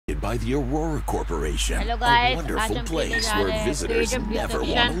by the Aurora Corporation, Hello a guys, wonderful place where visitors never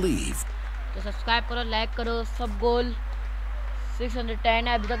want to leave. तो subscribe करो, like करो, सब गोल 610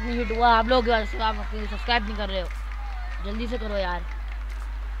 है, अभी तक नहीं हिट हुआ। आप लोग सब्सक्राइब नहीं कर रहे हो, जल्दी से करो यार।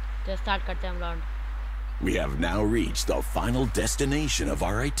 तो स्टार्ट करते हैं हम round. We have now reached the final destination of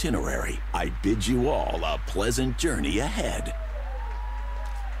our itinerary. I bid you all a pleasant journey ahead.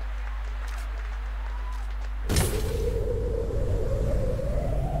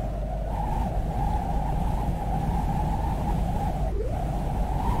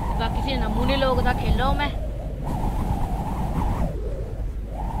 किसी नमूने लोगों के साथ खेल रहा हूँ मैं।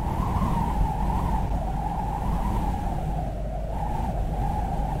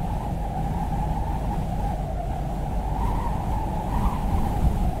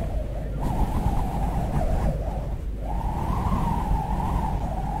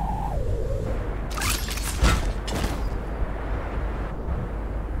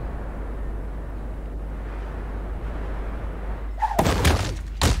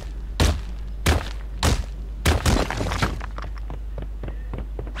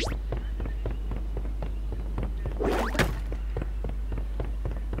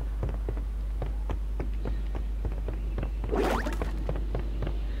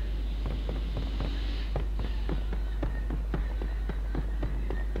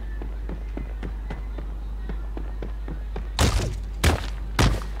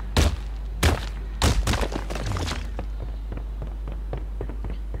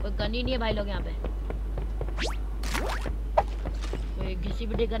 गन ही नहीं है भाई लोग यहाँ पे। कोई घिसी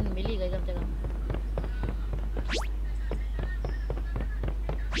पिटी गन मिल ही गई कम से कम।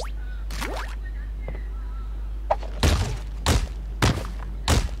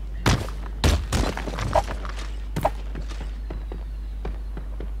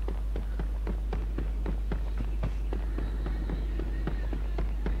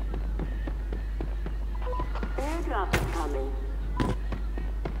 Airdrop is coming.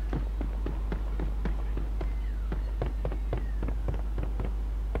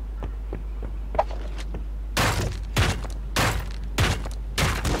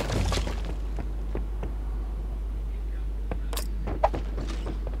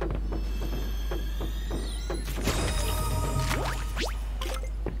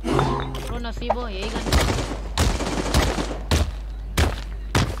 नसीबो यही gun.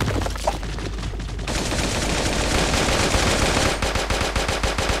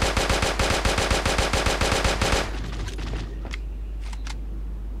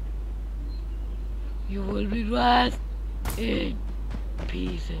 You will be rest in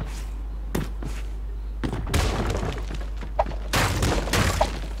pieces.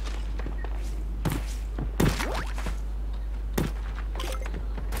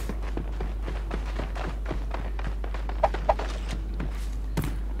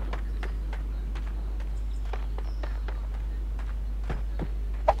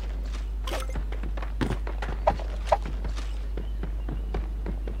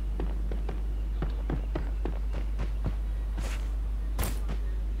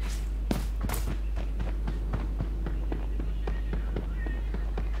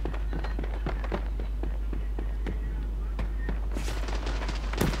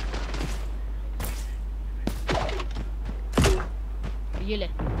 ये ले,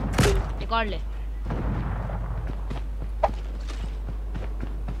 एक और ले।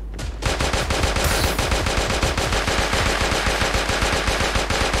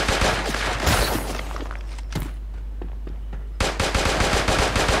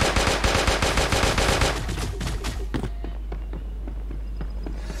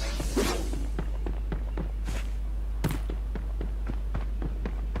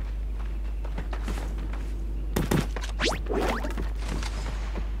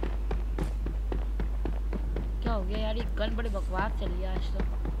 हो गया यार, ये गन बड़ी बकवास चली है आज तो।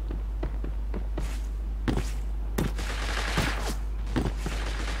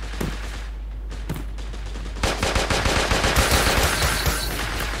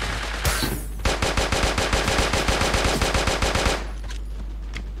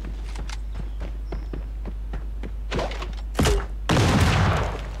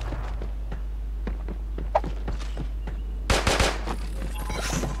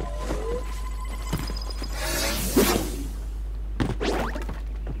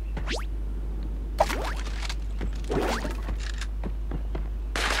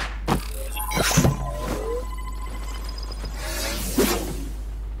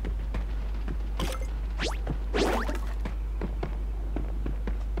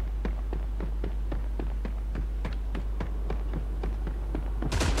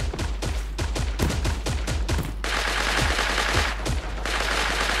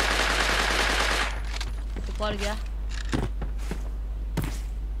 और गया।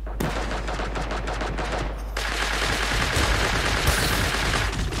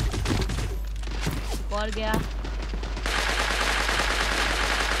 और गया।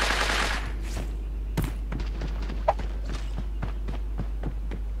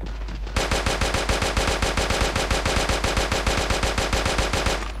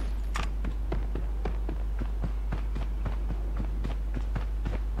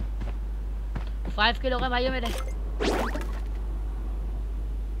 फाइव किलो का भाइयों मेरे।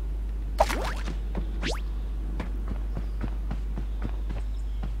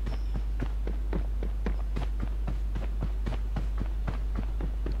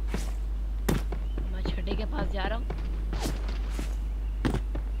 मैं छठे के पास जा रहा हूँ।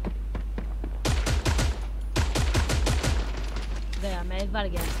 गया, मैं एक बार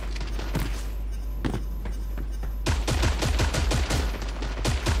गया।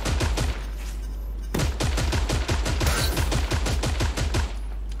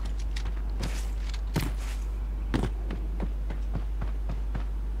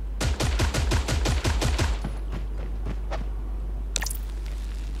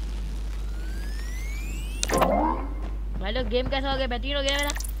 भाई लोग गेम कैसा हो गया? बेहतरीन हो गया मेरा।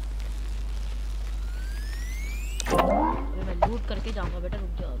 अभी मैं लूट करके जाऊंगा बेटा, रुक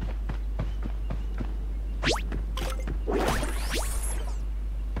जाओ।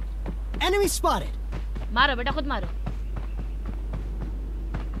 Enemy spotted. मारो बेटा, खुद मारो।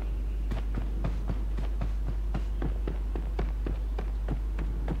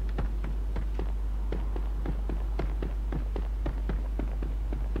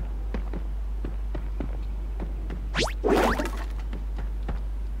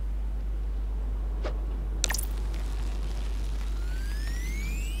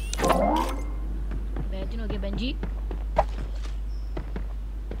 बेहतरीन हो गया बेंजी।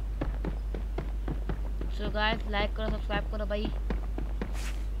 सो गाइस, लाइक करो, सब्सक्राइब करो भाई।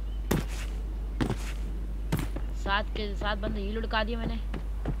 7 बंदे ही लुढ़का दिए मैंने।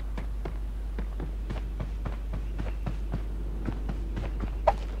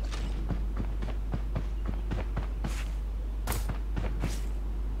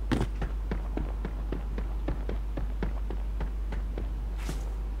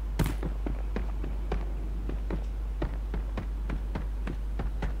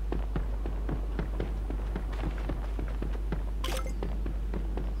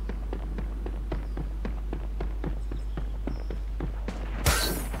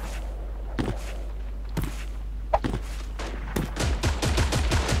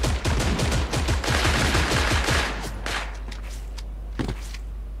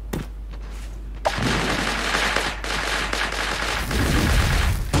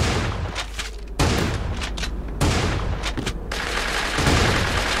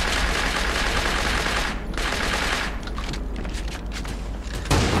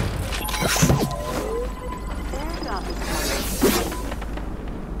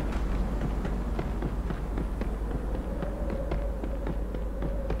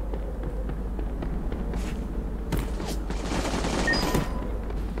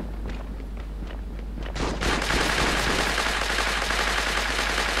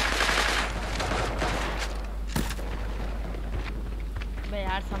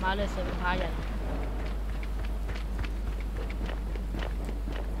 यार संभालो इसे, भाग जाए।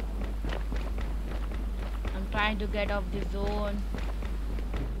 I'm trying to get off this zone.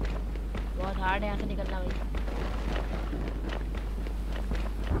 बहुत हार्ड है यहाँ से निकलना भाई।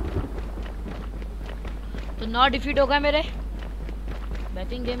 तो 9 डिफीट हो गए मेरे।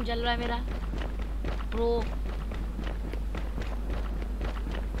 बेहतरीन गेम चल रहा है मेरा। प्रो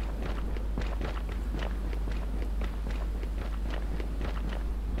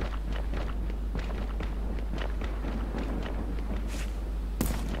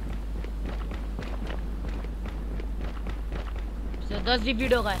तो 10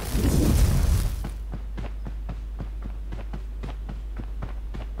 डिफीट हो गए।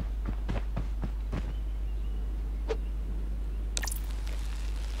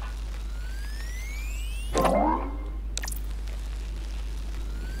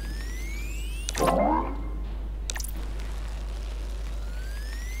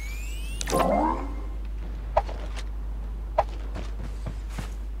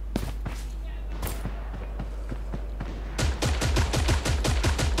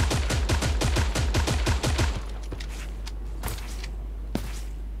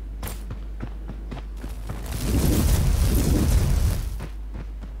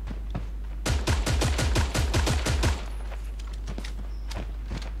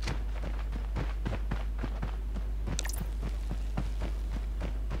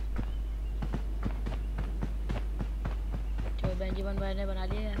 जीवन भाई ने बना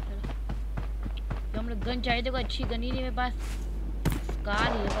लिया यार। तो हम लोग गन चाहिए थे, कोई अच्छी गन ही नहीं मेरे पास।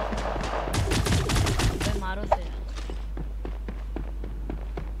 कार ही है बस, मारो से।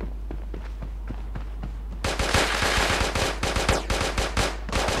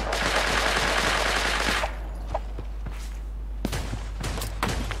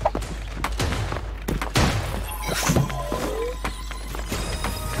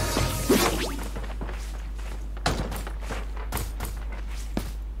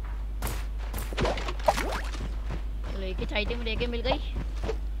 आइटम लेके मिल गई।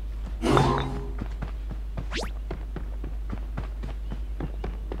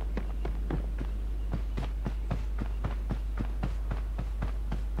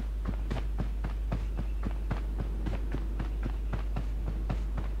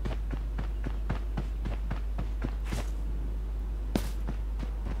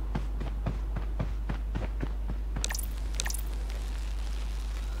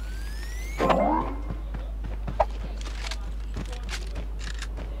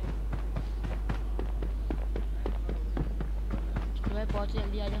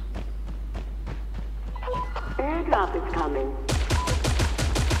 जल्दी आ जाओ। Airdrop is coming.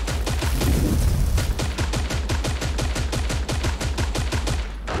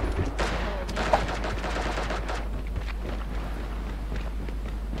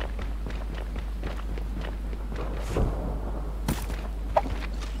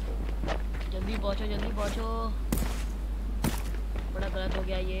 जल्दी पहुंचो। बड़ा गलत हो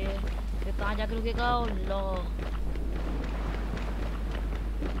गया ये कहाँ जाकर रुकेगा? लो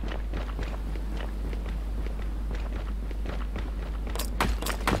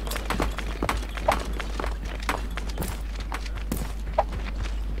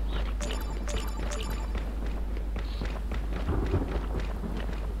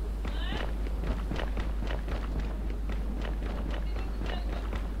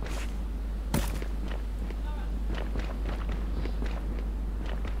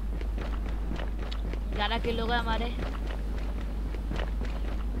किलो का हमारे।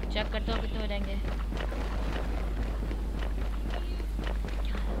 चेक करते हो कितने हो जाएंगे।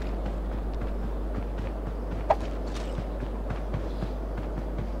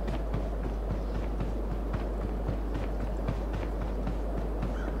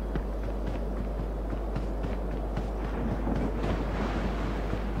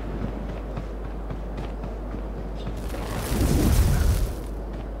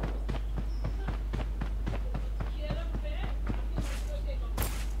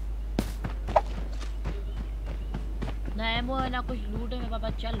 ना कुछ लूट है मेरे पापा।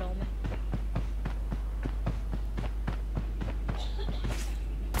 चल रहा हूँ मैं।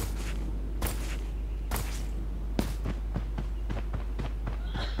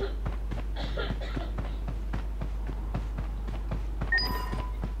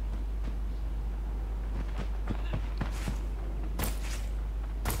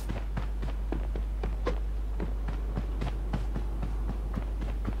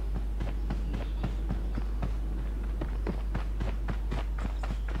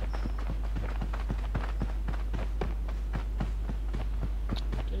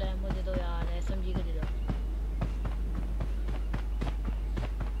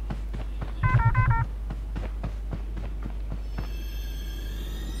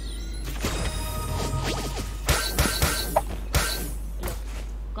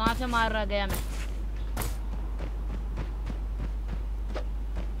 से मार रहा गया मैं।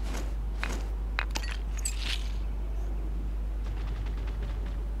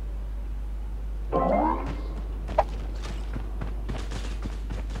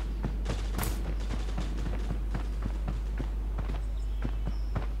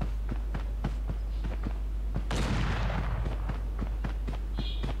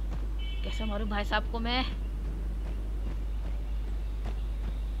 कैसे मारूं भाई साहब को मैं?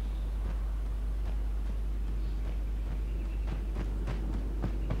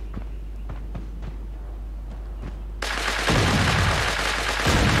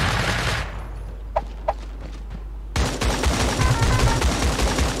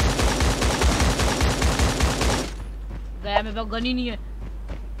 मेरे पास गन ही नहीं है।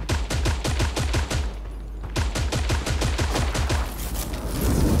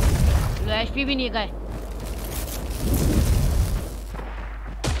 लो एचपी भी नहीं है गाय।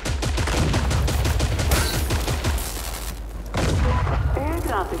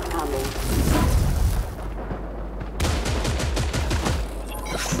 Airdrop is coming.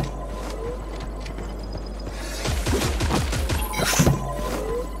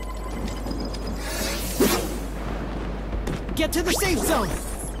 Get to the safe zone.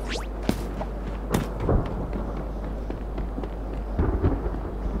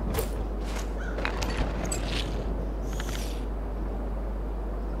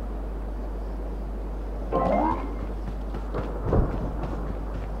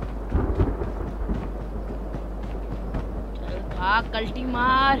 कल्टी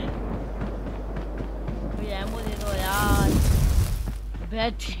मार, कोई एमो दे दो यार।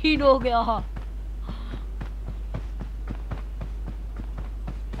 बेहतरीन हो गया।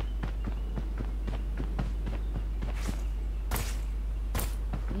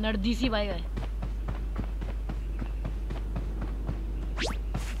 नर्दीसी भाई गए।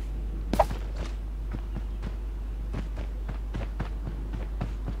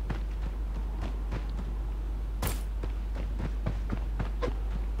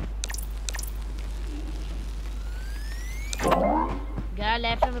 गया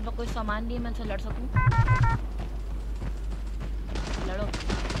लेफ्ट में, मेरे पास कोई सामान नहीं है, मैं इनसे लड़ सकूं। लड़ो।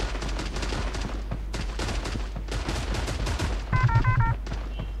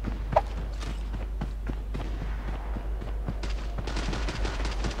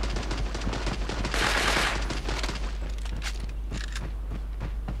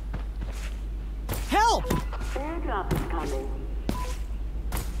 Help! Airdrop is coming.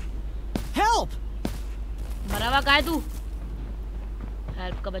 Help! मरा हुआ कहाँ है तू?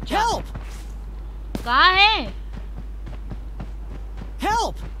 हेल्प का बच्चा। Help! कहाँ है?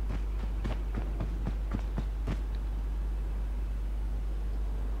 Help!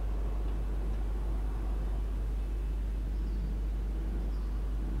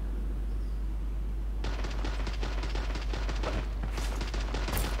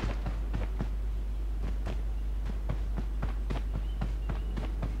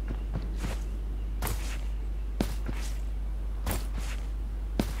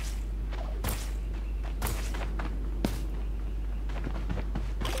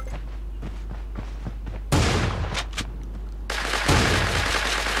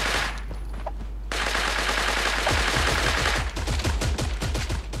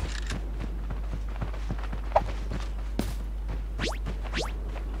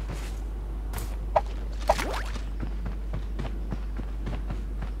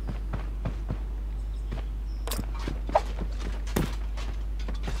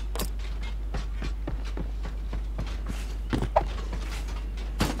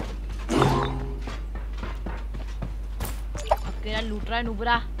 अकेला लूट रहा है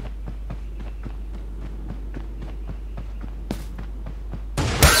नुबरा।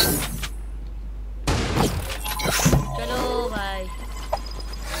 चलो भाई,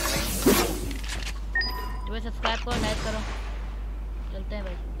 तुम्हें सब्सक्राइब करो, लाइक करो। चलते हैं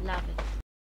भाई, अल्लाह हाफिज़।